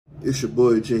It's your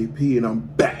boy JayP, and I'm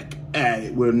back at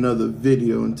it with another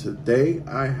video. And today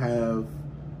I have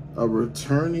a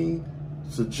returning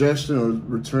suggestion or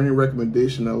returning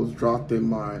recommendation that was dropped in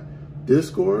my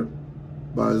Discord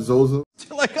by Zoza.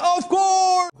 Like, of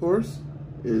course! Of course,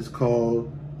 it's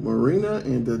called Marina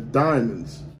and the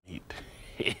Diamonds.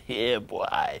 Yeah,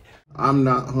 boy. I'm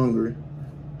not hungry.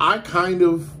 I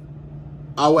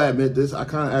will admit this, I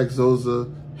kind of asked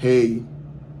Zoza, hey,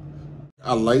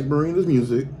 I like Marina's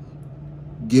music.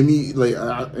 Give me,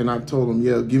 and I told him,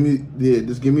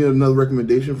 just give me another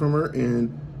recommendation from her,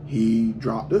 and he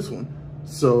dropped this one.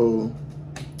 So,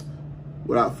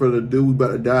 without further ado, we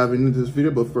about to dive into this video,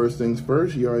 but first things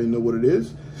first, you already know what it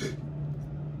is.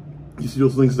 You see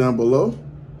those links down below?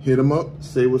 Hit them up,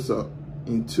 say what's up.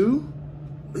 And two,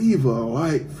 leave a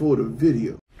like for the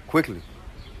video. Quickly,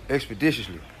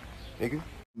 expeditiously, nigga.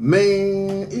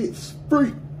 Man, it's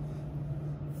free.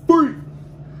 Free.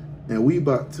 And we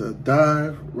about to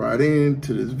dive right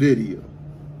into this video.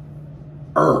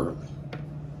 Early.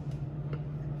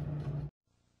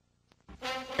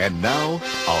 And now,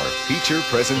 our feature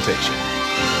presentation.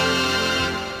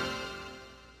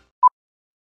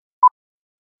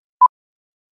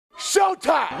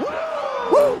 Showtime!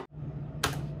 Woo!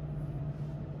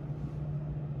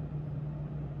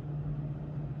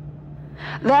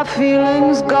 That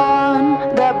feeling's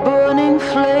gone, that burning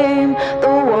flame, the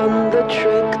one that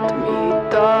tricked me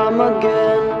time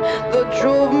again, that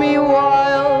drove me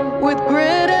wild with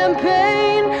grit and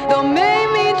pain, that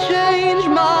made me change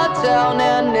my town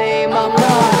and name. I'm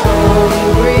not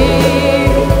hungry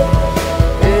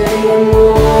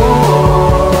anymore.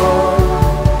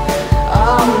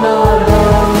 I'm not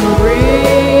hungry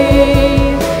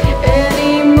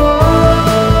anymore.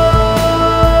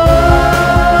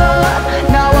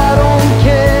 Now I don't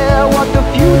care what the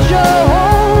future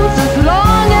holds, as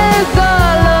long as I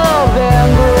love and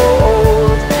grow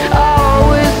old. I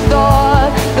always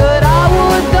thought that I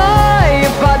would die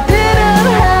if I didn't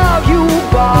have you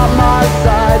by my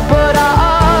side, but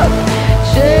I've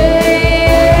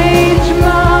changed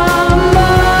my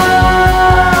mind.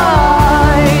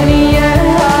 Yeah,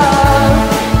 I've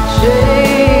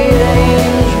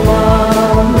changed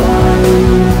my mind.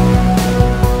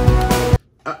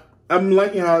 I'm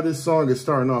liking how this song is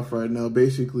starting off right now.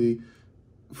 Basically,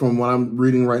 from what I'm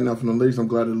reading right now from the lyrics, I'm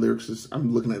glad the lyrics is,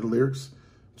 I'm looking at the lyrics.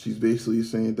 She's basically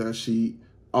saying that she,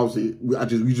 obviously,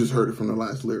 we just heard it from the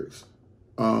last lyrics.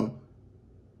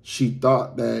 She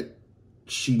thought that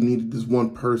she needed this one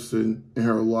person in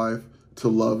her life to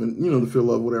love and, to feel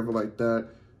love, whatever like that.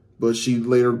 But she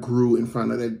later grew and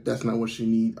found out that that's not what she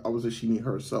needs. Obviously, she needs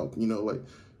herself, like,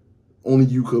 only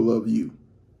you could love you.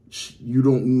 You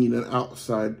don't need an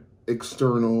outside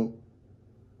external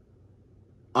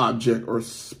object or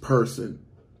person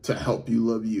to help you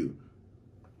love you.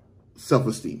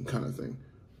 Self-esteem kind of thing.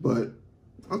 But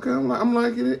okay, I'm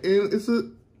liking it, and it's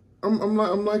I'm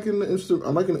liking the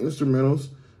instrumentals,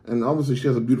 and obviously she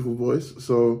has a beautiful voice,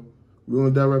 so we're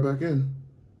gonna dive right back in.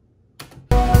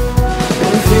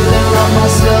 Been feeling like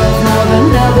myself more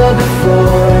than ever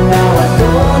before, and now I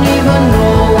don't even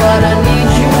know what I need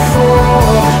you for.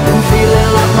 Been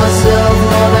feeling like myself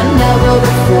more than ever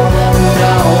before, and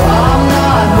now I'm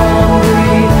not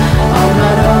hungry. I'm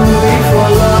not hungry for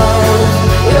love,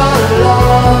 your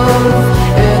love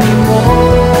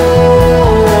anymore.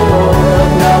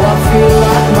 Now I feel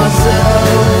like myself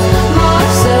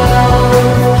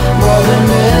more than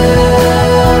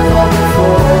ever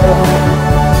before.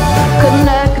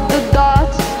 Connect the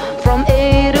dots from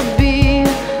A to B.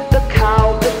 The cow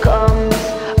becomes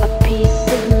a piece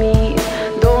of me.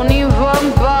 Don't even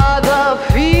bother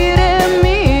feeding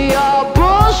me your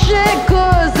bullshit,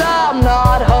 'cause I'm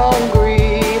not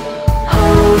hungry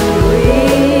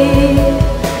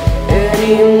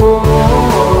anymore.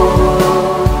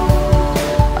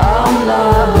 I'm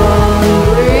not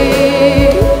hungry.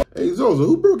 Hey Zoza,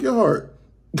 who broke your heart?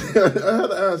 I had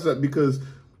to ask that because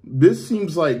this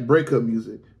seems like breakup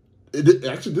music.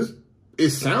 It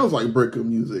sounds like breakup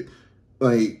music.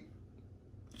 Like,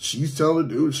 she's telling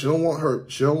the dude she don't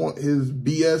want his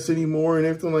BS anymore and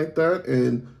everything like that,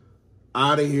 and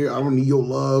out of here, I don't need your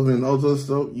love and all this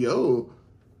stuff. Yo,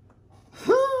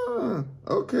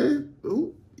 okay,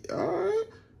 ooh, all right.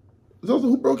 Zoza,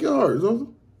 who broke your heart? Zoza,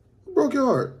 who broke your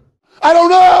heart? I don't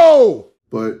know!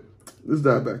 But let's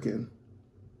dive back in.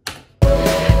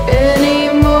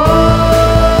 Anymore.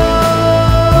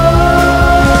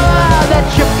 That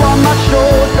chip on my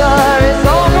shoulder is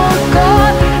almost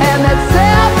gone, and that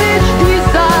savage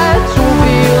desire to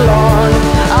belong.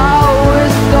 I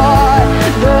always thought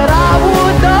that I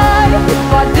would die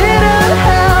if I didn't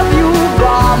have you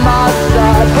by my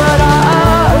side, but I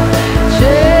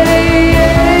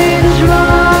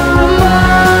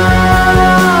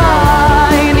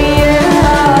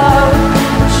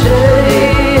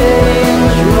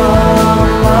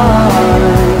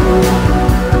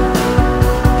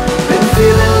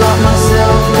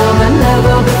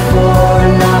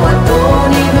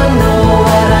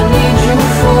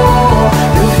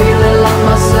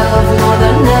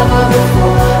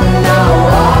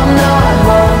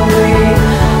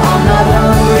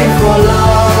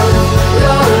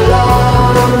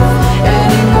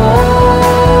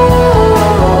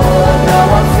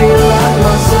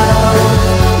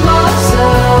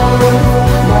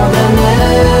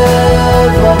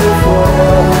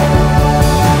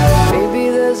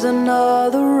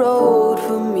another road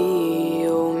for me.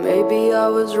 Oh, maybe I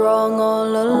was wrong all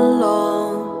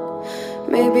along.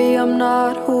 Maybe I'm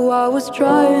not who I was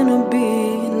trying to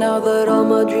be. Now that all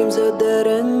my dreams are dead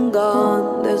and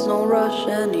gone, there's no rush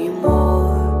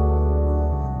anymore.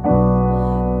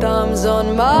 Time's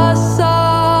on my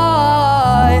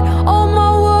side, all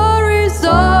my worries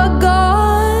are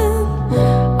gone.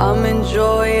 I'm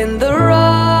enjoying the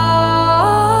ride.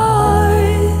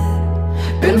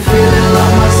 Been feeling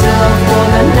like myself more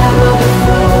than ever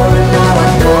before. Now I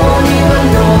don't even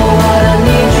know what I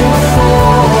need you for.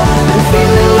 Been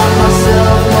feeling like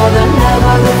myself more than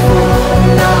ever before.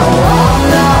 Now I'm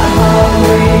not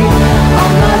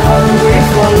hungry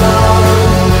for love,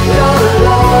 your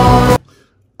love.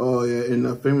 Oh yeah, in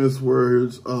the famous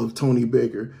words of Tony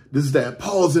Baker, this is that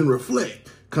pause and reflect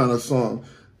kind of song.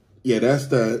 Yeah, that's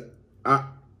that.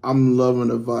 I'm loving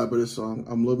the vibe of this song.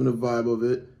 I'm loving the vibe of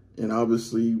it, and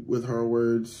obviously with her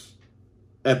words,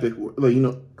 epic. Like, you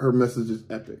know, her message is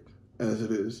epic as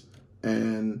it is.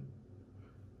 And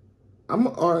all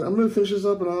right. I'm gonna finish this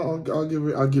up, and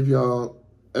I'll give y'all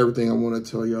everything I want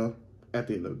to tell y'all at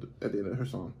the end of her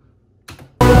song.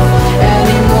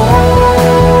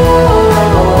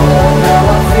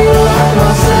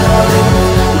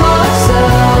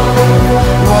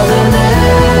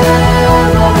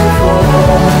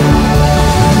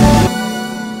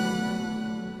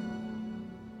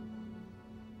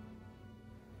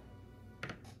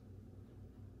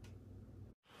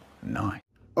 Nice.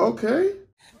 Okay.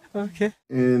 Okay.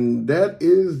 And that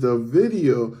is the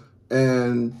video.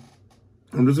 And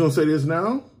I'm just gonna say this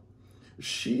now.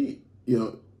 She's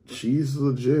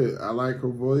legit. I like her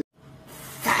voice.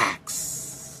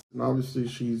 Facts. And obviously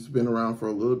she's been around for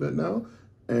a little bit now,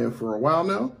 and for a while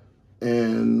now.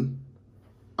 And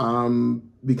I'm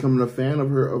becoming a fan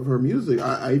of her music.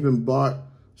 I even bought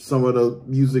some of the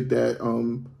music that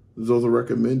Zoza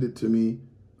recommended to me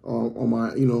on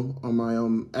my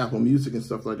Apple Music and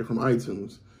stuff like that from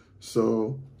iTunes.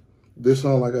 So this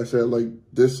song, like I said, like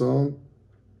this song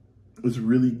is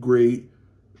really great.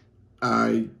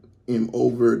 I am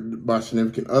over my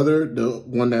significant other, the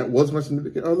one that was my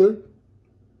significant other,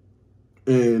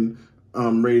 and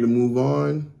I'm ready to move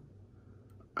on.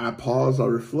 I pause, I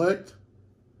reflect.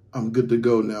 I'm good to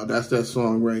go now. That's that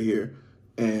song right here,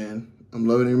 and I'm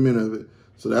loving every minute of it.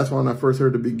 So that's why when I first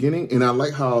heard the beginning, and I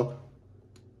like how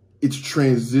it's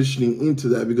transitioning into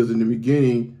that, because in the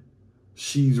beginning,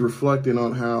 she's reflecting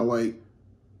on how, like,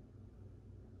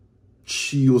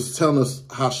 she was telling us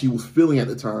how she was feeling at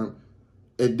the time.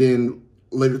 And then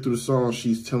later through the song,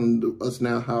 she's telling us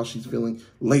now how she's feeling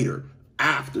later,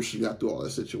 after she got through all that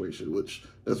situation, which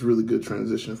that's really good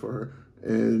transition for her.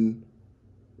 And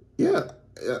yeah,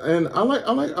 and I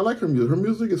like her music. Her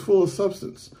music is full of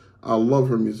substance. I love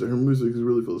her music. Her music is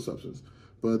really full of substance.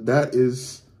 But that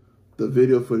is the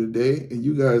video for today, and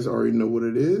you guys already know what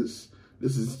it is.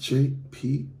 This is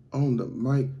JayP on the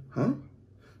mic, huh?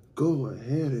 Go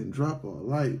ahead and drop a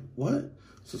like. What?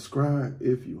 Subscribe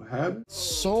if you haven't.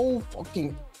 So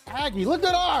fucking aggy. Look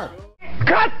at her.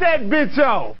 Cut that bitch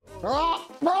off!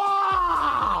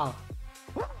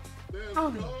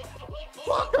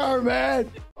 Fuck her, man.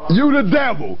 You the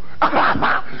devil!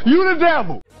 You the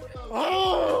devil!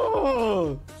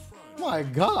 Oh my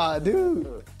God,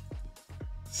 dude.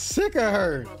 Sick of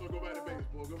her.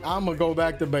 I'm gonna go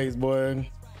back to base, boy.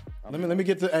 Let me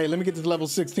get to level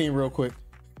 16 real quick.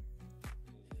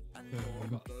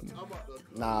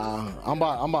 Nah, I'm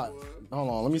about. Hold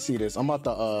on, let me see this. I'm about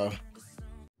to.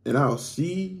 And I'll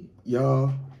see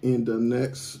y'all in the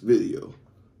next video.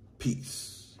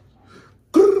 Peace.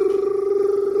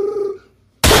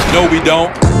 No, we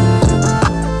don't.